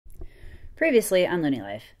Previously on Looney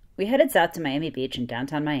Life, we headed south to Miami Beach in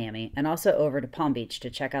downtown Miami and also over to Palm Beach to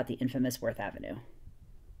check out the infamous Worth Avenue.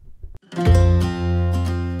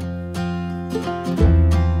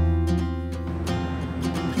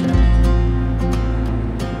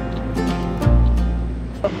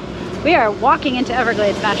 We are walking into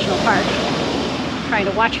Everglades National Park, trying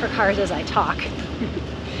to watch for cars as I talk.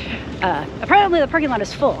 Apparently the parking lot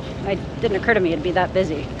is full. It didn't occur to me it'd be that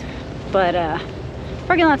busy, but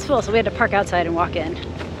parking lot's full, so we had to park outside and walk in.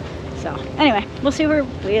 So anyway, we'll see where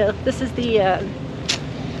this is the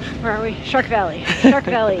where are we? Shark Valley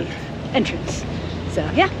entrance. So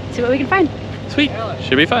yeah, see what we can find. Sweet,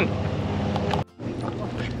 should be fun.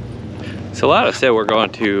 So a lot of us said we're going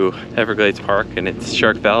to Everglades Park and it's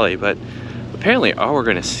Shark Valley, but apparently all we're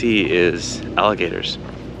gonna see is alligators.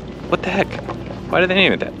 What the heck? Why did they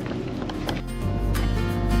name it that?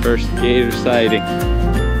 First gator sighting.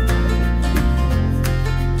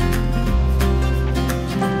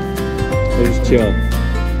 Just chill.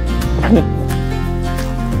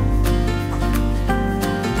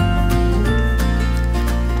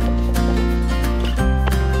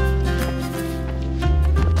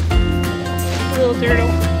 Little turtle.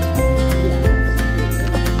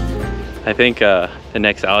 I think the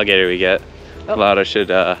next alligator we get, Lada should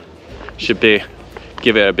give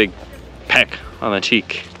it a big peck on the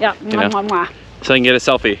cheek. Yeah, you know? mwah, mwah. So I can get a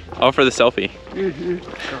selfie. All for the selfie.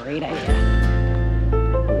 Great idea.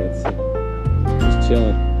 Just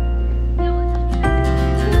chilling.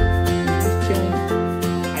 Just chilling.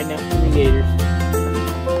 Hiding out from the gators.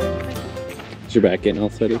 Is your back getting all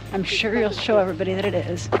sweaty? I'm sure you'll show everybody that it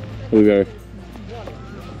is. We better.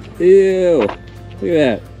 Ew! Look at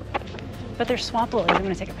that. But there's swamp lilies. I'm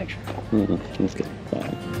gonna take a picture. Let's get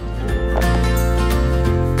fine.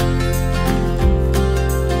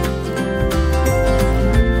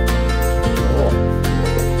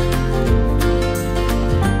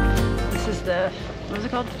 This is the, what is it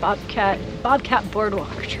called? Bobcat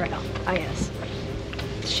Boardwalk Trail. Ah, yes.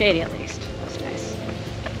 It's shady at least. It's nice.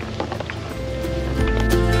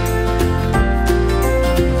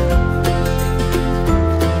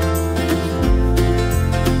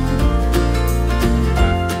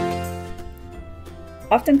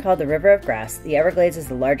 Often called the River of Grass, the Everglades is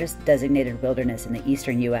the largest designated wilderness in the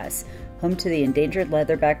eastern U.S., home to the endangered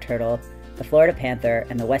leatherback turtle, the Florida panther,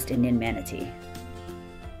 and the West Indian manatee.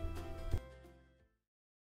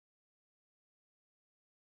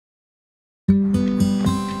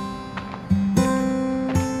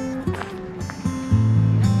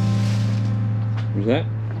 Where's that? A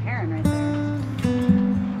heron right there.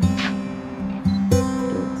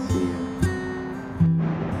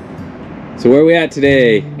 So where are we at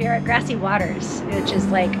today? We're at Grassy Waters, which is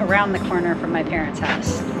like around the corner from my parents'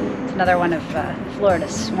 house. It's another one of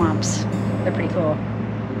Florida's swamps. They're pretty cool.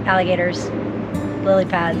 Alligators, lily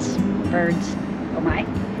pads, birds. Oh my.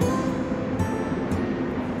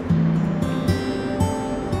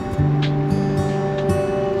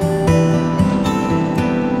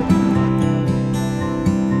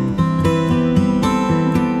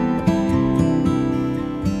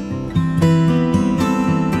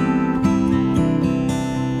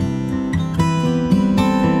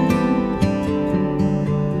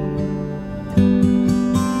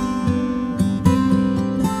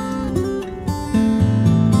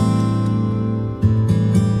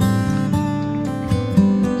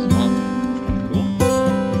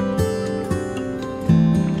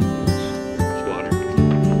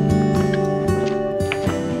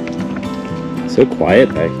 So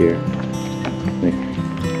quiet back here. Like,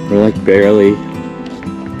 we're like barely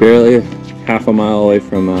half a mile away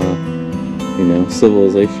from, you know,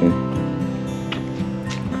 civilization.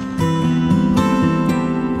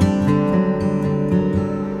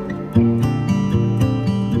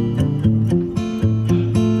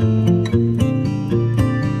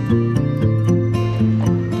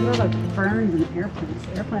 Look at all the ferns and airplanes.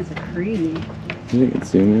 The airplanes are crazy. I think it's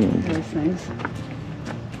zoom in. Those things.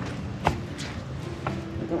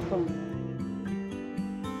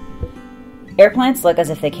 Air plants look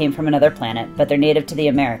as if they came from another planet, but they're native to the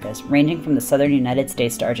Americas, ranging from the southern United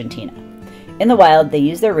States to Argentina. In the wild, they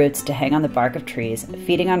use their roots to hang on the bark of trees,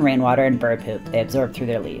 feeding on rainwater and bird poop they absorb through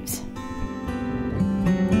their leaves.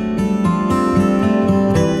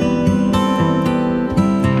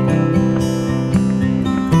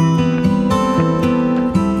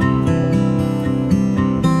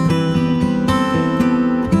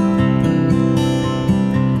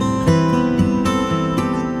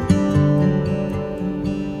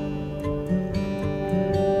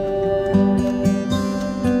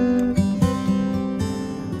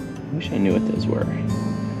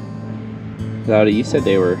 Cloudy, you said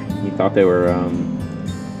you thought they were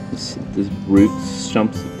the root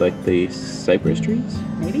stumps like the cypress trees?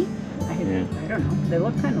 Maybe? I don't know. They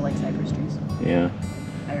look kind of like cypress trees. Yeah.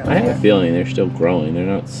 I have a feeling they're still growing. They're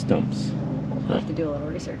not stumps. I'll have to do a little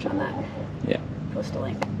research on that. Yeah. Post a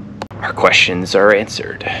link. Our questions are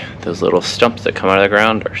answered. Those little stumps that come out of the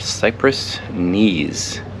ground are Cypress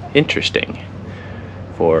Knees. Interesting.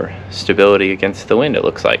 For stability against the wind, it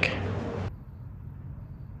looks like.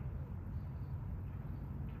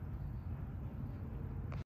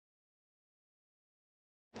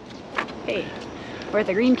 Hey, we're at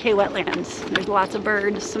the Green Cay Wetlands. There's lots of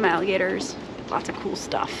birds, some alligators, lots of cool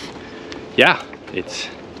stuff. Yeah, it's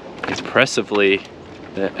impressive the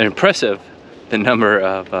number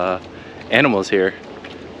of animals here.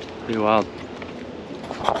 Pretty wild.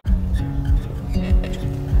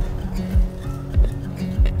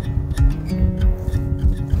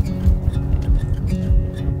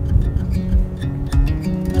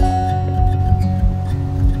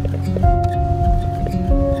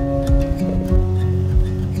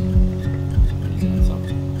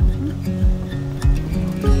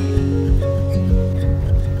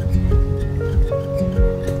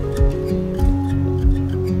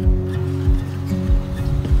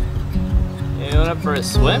 For a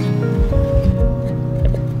swim?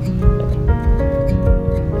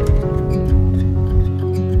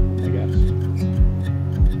 I guess.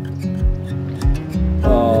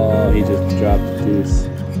 Oh, he just dropped the deuce.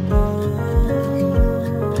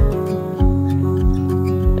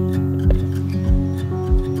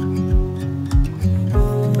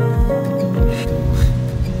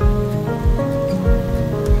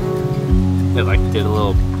 It like did a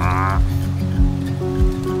little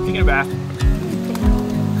taking a bath.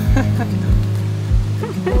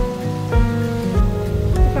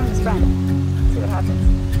 Become his friend. See what happens.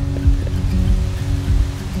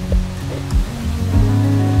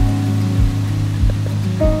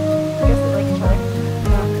 I guess they like each other.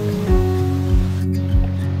 Yeah.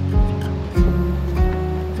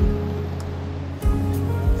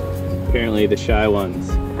 Apparently the shy ones.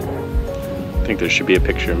 I think there should be a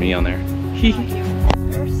picture of me on there.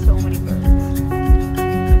 There are so many birds.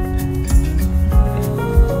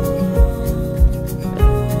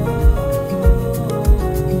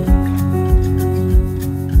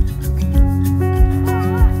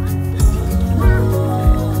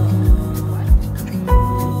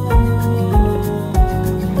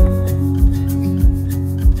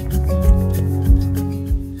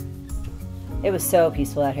 It was so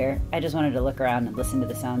peaceful out here. I just wanted to look around and listen to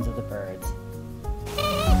the sounds of the birds.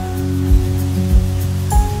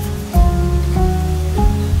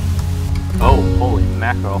 Oh, holy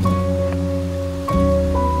mackerel.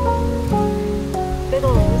 Big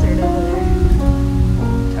old lizard over there.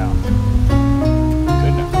 Holy cow.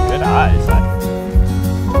 Good eyes.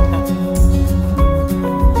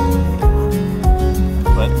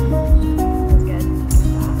 But That's good.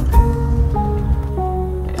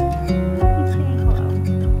 He's saying hello.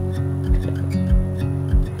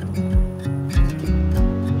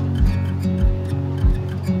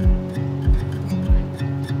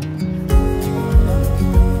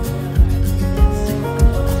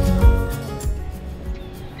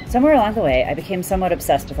 Somewhere along the way, I became somewhat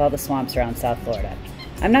obsessed with all the swamps around South Florida.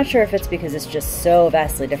 I'm not sure if it's because it's just so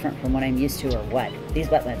vastly different from what I'm used to or what. These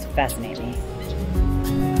wetlands fascinate me.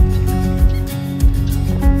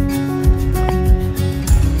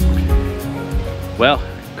 Well,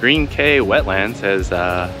 Green Cay Wetlands has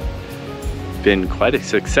been quite a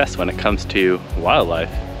success when it comes to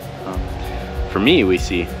wildlife. For me, we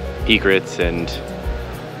see egrets and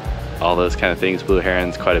all those kind of things, blue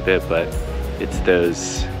herons quite a bit, but it's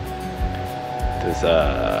those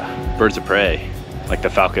birds of prey, like the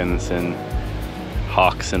falcons and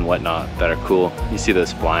hawks and whatnot, that are cool. You see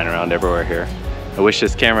those flying around everywhere here. I wish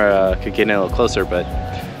this camera could get in a little closer, but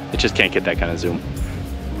it just can't get that kind of zoom.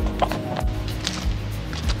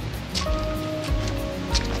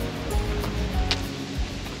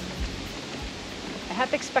 I have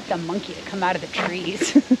to expect a monkey to come out of the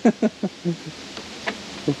trees.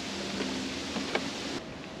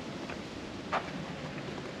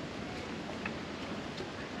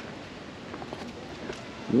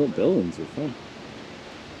 little buildings are fun.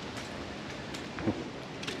 Oh,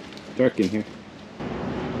 it's dark in here.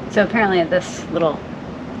 So apparently this little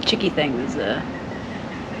chickie thing was a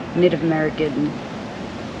Native American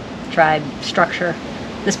tribe structure.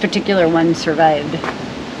 This particular one survived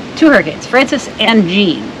 2 hurricanes, Francis and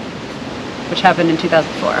Jean, which happened in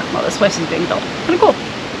 2004 while this place was being built. Kind of cool.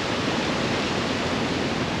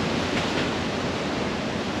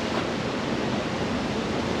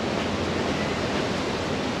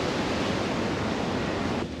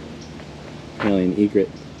 Apparently an egret.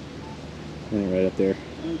 And right up there.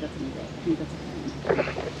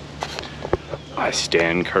 I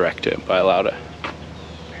stand corrected by Lauda.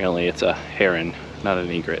 Apparently it's a heron, not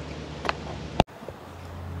an egret.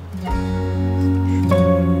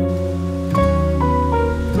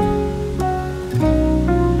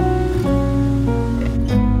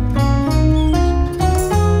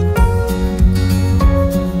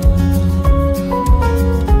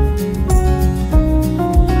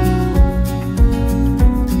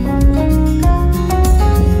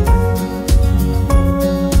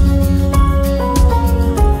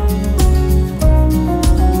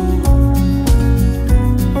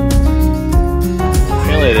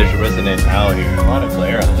 There's a resident owl here. A lot of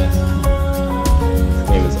glare on this. His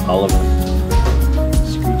name is Oliver.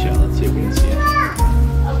 Screech out. Let's see if we can see it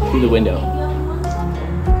through the window.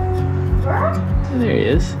 Oh, there he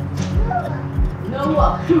is.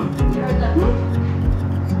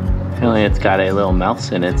 Apparently, it's got a little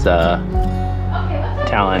mouse in its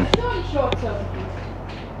talon.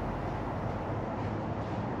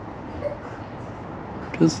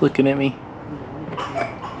 Just looking at me.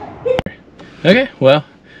 Okay, well,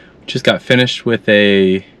 just got finished with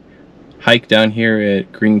a hike down here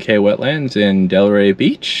at Cay Wetlands in Delray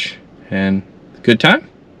Beach, and good time.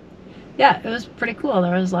 Yeah, it was pretty cool.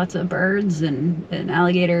 There was lots of birds and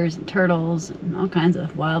alligators and turtles and all kinds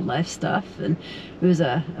of wildlife stuff, and it was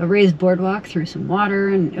a raised boardwalk through some water,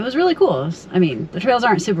 and it was really cool. I mean, the trails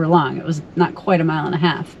aren't super long. It was not quite a mile and a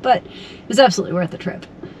half, but it was absolutely worth the trip.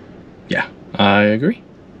 Yeah, I agree.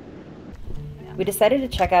 We decided to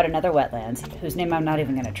check out another wetlands, whose name I'm not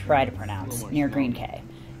even going to try to pronounce, near Cay.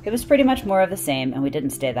 It was pretty much more of the same, and we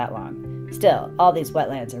didn't stay that long. Still, all these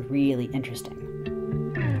wetlands are really interesting.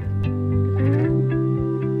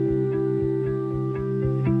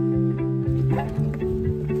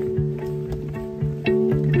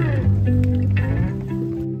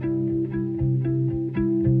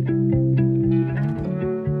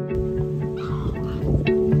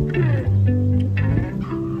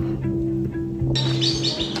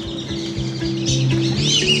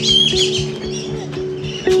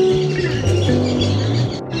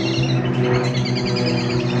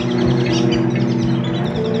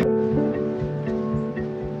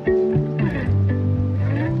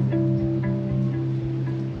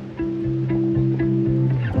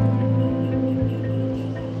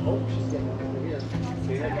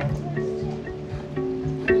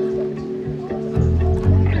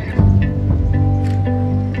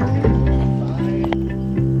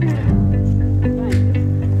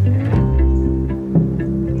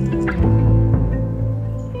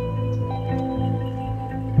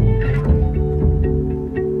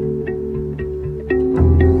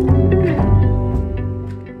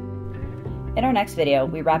 In our next video,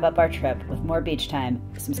 we wrap up our trip with more beach time,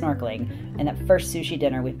 some snorkeling, and that first sushi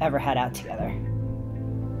dinner we've ever had out together.